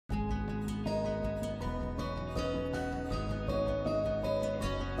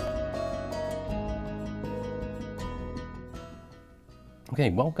Okay,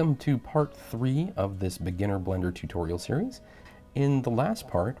 welcome to part 3 of this beginner Blender tutorial series. In the last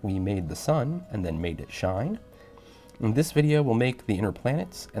part, we made the sun and then made it shine. In this video, we'll make the inner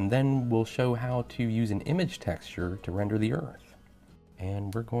planets, and then we'll show how to use an image texture to render the Earth.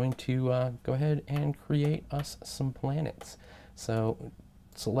 And we're going to go ahead and create us some planets. So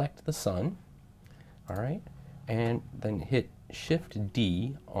select the sun, all right, and then hit Shift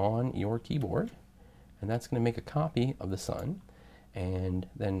D on your keyboard, and that's going to make a copy of the sun. And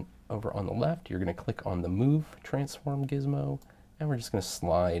then over on the left, you're going to click on the Move Transform gizmo, and we're just going to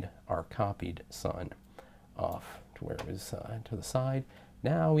slide our copied sun off to where it was to the side.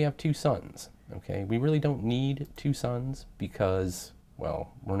 Now we have two suns. Okay, we really don't need two suns because,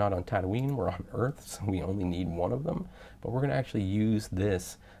 well, we're not on Tatooine, we're on Earth, so we only need one of them. But we're going to actually use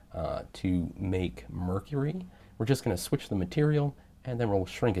this to make Mercury. We're just going to switch the material, and then we'll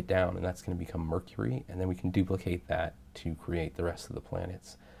shrink it down, and that's going to become Mercury, and then we can duplicate that to create the rest of the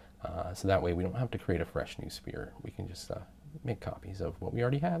planets. So that way we don't have to create a fresh new sphere. We can just make copies of what we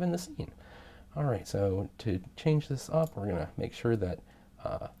already have in the scene. All right, so to change this up, we're going to make sure that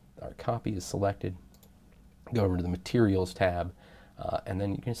our copy is selected. Go over to the Materials tab, and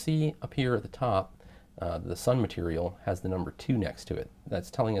then you can see up here at the top, the sun material has the number 2 next to it.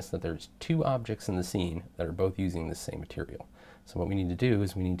 That's telling us that there's 2 objects in the scene that are both using the same material. So what we need to do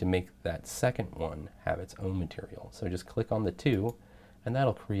is we need to make that second one have its own material. So just click on the 2, and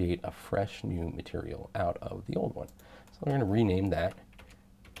that'll create a fresh new material out of the old one. So we're going to rename that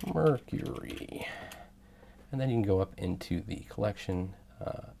Mercury. And then you can go up into the collection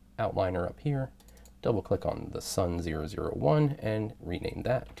outliner up here, double click on the Sun 001 and rename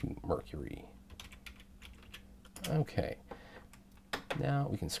that to Mercury. Okay, now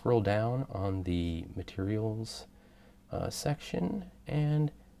we can scroll down on the materials section,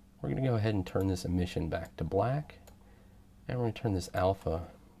 and we're going to go ahead and turn this emission back to black, and we're going to turn this alpha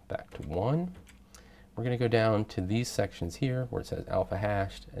back to 1. We're going to go down to these sections here where it says alpha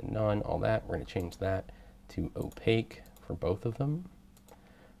hashed and none, all that. We're going to change that to opaque for both of them,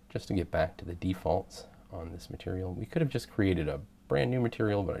 just to get back to the defaults on this material. We could have just created a brand new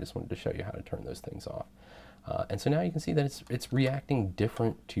material, but I just wanted to show you how to turn those things off. And so now you can see that it's reacting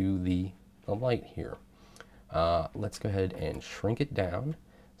different to the light here. Let's go ahead and shrink it down.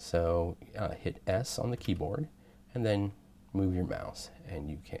 So hit S on the keyboard and then move your mouse, and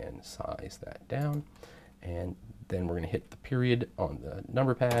you can size that down. And then we're going to hit the period on the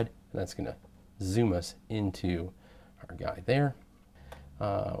number pad, and that's going to zoom us into our guy there.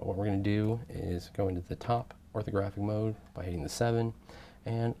 What we're going to do is go into the top orthographic mode by hitting the 7,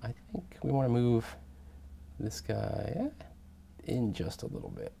 and I think we want to move this guy in just a little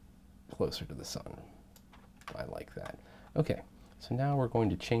bit closer to the sun. I like that. Okay, so now we're going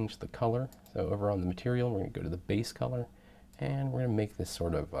to change the color. So over on the material, we're going to go to the base color, and we're going to make this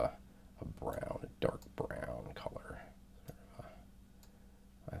sort of a brown, a dark brown color.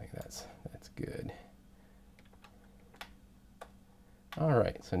 I think that's good. All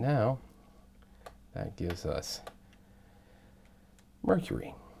right, so now that gives us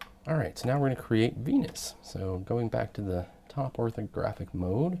Mercury. All right, so now we're going to create Venus. So going back to the top orthographic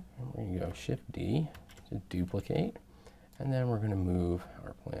mode, we're going to go Shift D to duplicate, and then we're going to move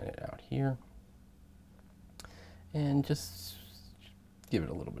our planet out here and just give it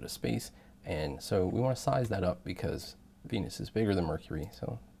a little bit of space. And so we want to size that up because Venus is bigger than Mercury,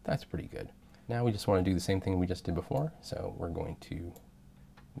 so that's pretty good. Now we just want to do the same thing we just did before, so we're going to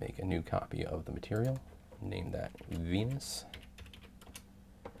make a new copy of the material, name that Venus.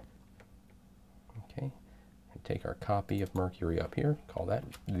 Okay, and take our copy of Mercury up here, call that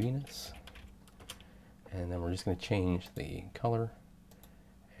Venus. And then we're just going to change the color.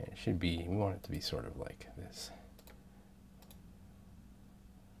 And it should be, we want it to be sort of like this.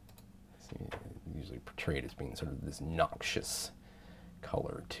 It's usually portrayed as being sort of this noxious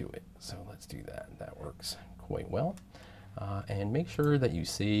color to it. So let's do that. That works quite well. And make sure that you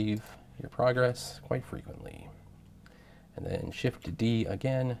save your progress quite frequently. And then Shift D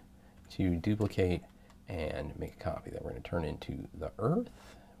again to duplicate and make a copy that we're going to turn into the Earth,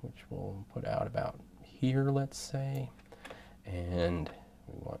 which we'll put out about here, let's say. And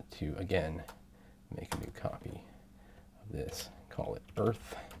we want to again make a new copy of this, call it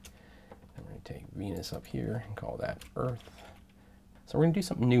Earth. And we're going to take Venus up here and call that Earth. So we're going to do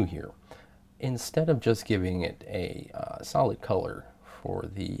something new here. Instead of just giving it a solid color for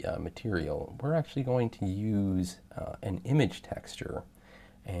the material, we're actually going to use an image texture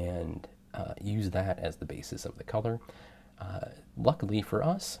and use that as the basis of the color. Luckily for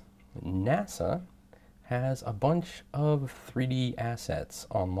us, NASA has a bunch of 3D assets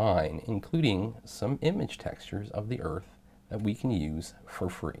online, including some image textures of the Earth that we can use for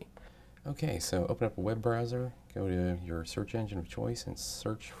free. Okay, so open up a web browser, go to your search engine of choice and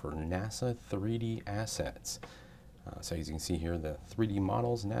search for NASA 3D assets. So as you can see here, the 3D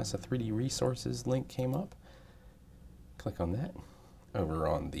models, NASA 3D resources link came up. Click on that. Over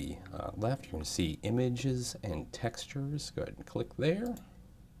on the left, you're going to see images and textures. Go ahead and click there.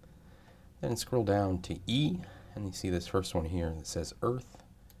 Then scroll down to E, and you see this first one here that says Earth.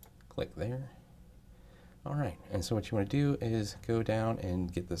 Click there. All right, and so what you want to do is go down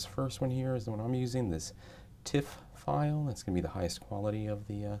and get this first one here, is the one I'm using, this TIFF file. That's going to be the highest quality of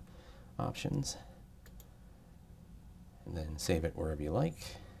the options. And then save it wherever you like.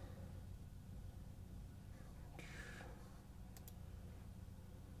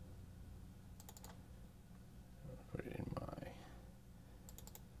 Put it in my...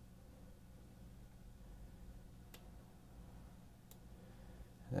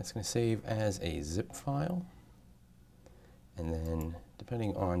 That's going to save as a zip file. And then,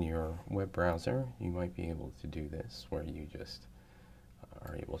 depending on your web browser, you might be able to do this, where you just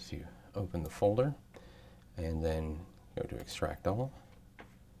are able to open the folder and then go to Extract All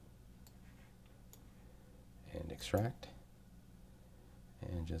and Extract,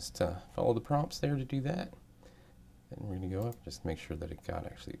 and just follow the prompts there to do that. Then we're going to go up, just make sure that it got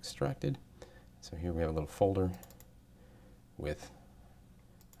actually extracted. So here we have a little folder with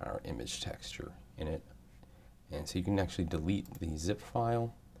our image texture in it. And so you can actually delete the zip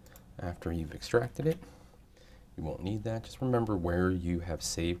file after you've extracted it. You won't need that. Just remember where you have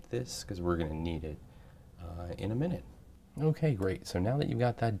saved this, because we're going to need it in a minute. Okay, great. So now that you've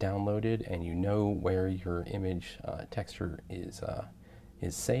got that downloaded and you know where your image texture is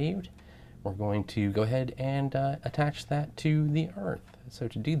saved, we're going to go ahead and attach that to the Earth. So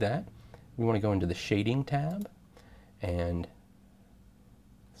to do that, we want to go into the Shading tab, and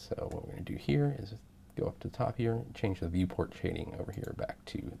so what we're going to do here is go up to the top here, change the viewport shading over here back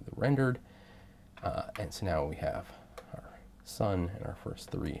to the rendered, and so now we have our sun and our first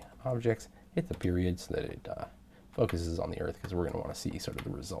three objects. Hit the period so that it focuses on the Earth, because we're going to want to see sort of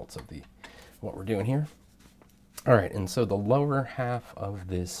the results of what we're doing here. All right, and so the lower half of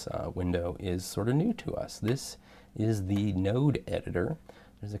this window is sort of new to us. This is the node editor.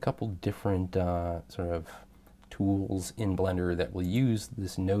 There's a couple different sort of tools in Blender that will use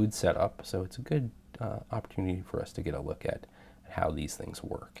this node setup, so it's a good opportunity for us to get a look at how these things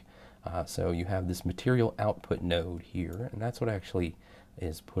work. So you have this material output node here, and that's what actually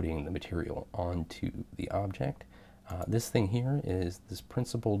is putting the material onto the object. This thing here is this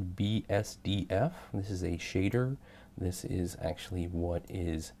principled BSDF. This is a shader. This is actually what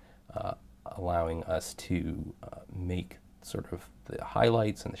is allowing us to make sort of the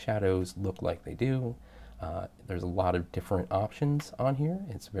highlights and the shadows look like they do. There's a lot of different options on here.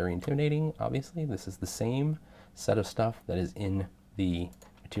 It's very intimidating, obviously. This is the same set of stuff that is in the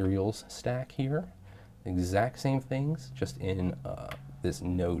materials stack here. The exact same things, just in this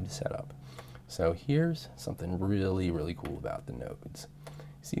node setup. So here's something really, really cool about the nodes.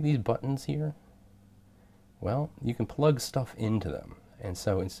 See these buttons here? Well, you can plug stuff into them. And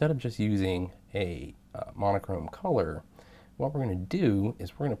so instead of just using a monochrome color, what we're going to do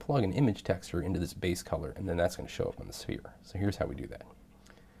is we're going to plug an image texture into this base color, and then that's going to show up on the sphere. So here's how we do that.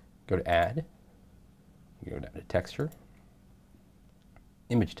 Go to Add, go down to Texture,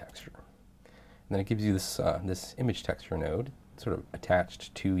 Image Texture. And then it gives you this, this image texture node sort of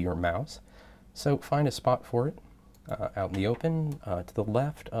attached to your mouse. So find a spot for it out in the open to the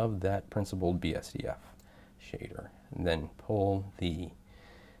left of that principled BSDF shader. And then pull the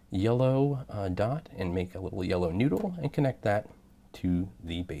yellow dot and make a little yellow noodle and connect that to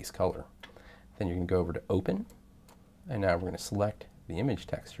the base color. Then you're going to go over to Open, and now we're going to select the image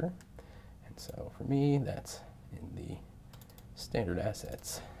texture. And so for me, that's in the Standard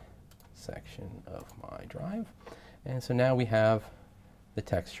Assets section of my drive. And so now we have the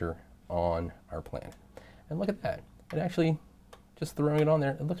texture on our planet. And look at that. It actually, just throwing it on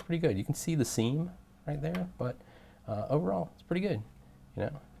there, it looks pretty good. You can see the seam right there, but overall, it's pretty good, you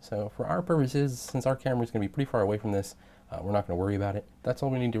know. So for our purposes, since our camera is going to be pretty far away from this, we're not going to worry about it. That's all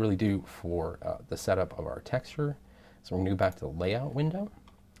we need to really do for the setup of our texture. So we're going to go back to the layout window.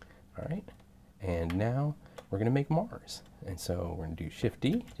 All right. And now we're going to make Mars. And so we're going to do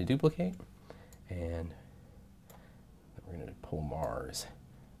Shift-D to duplicate. And we're going to pull Mars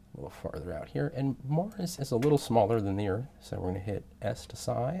a little farther out here. And Mars is a little smaller than the Earth. So we're going to hit S to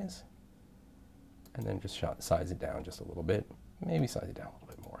size. And then just size it down just a little bit. Maybe size it down a little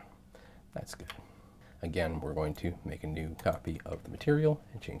bit more. That's good. Again, we're going to make a new copy of the material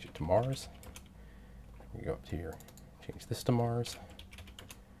and change it to Mars. We go up to here, change this to Mars.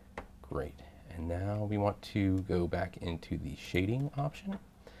 Great. And now we want to go back into the shading option,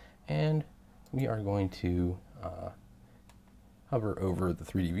 and we are going to hover over the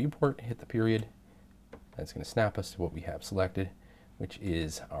 3D viewport, hit the period. That's going to snap us to what we have selected, which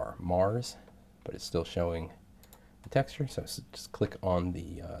is our Mars, but it's still showing the texture. So just click on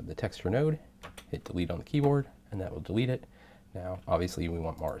the texture node, hit delete on the keyboard, and that will delete it. Now, obviously, we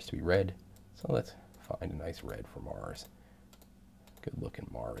want Mars to be red, so let's find a nice red for Mars. Good looking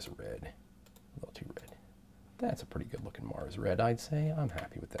Mars red. A little too red. That's a pretty good looking Mars red, I'd say. I'm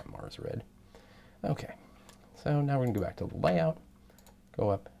happy with that Mars red. Okay, so now we're going to go back to the layout, go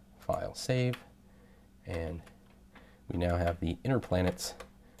up, File, Save, and we now have the inner planets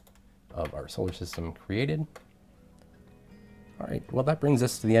of our solar system created. All right, well, that brings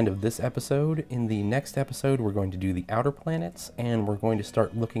us to the end of this episode. In the next episode, we're going to do the outer planets, and we're going to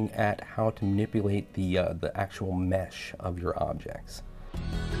start looking at how to manipulate the actual mesh of your objects.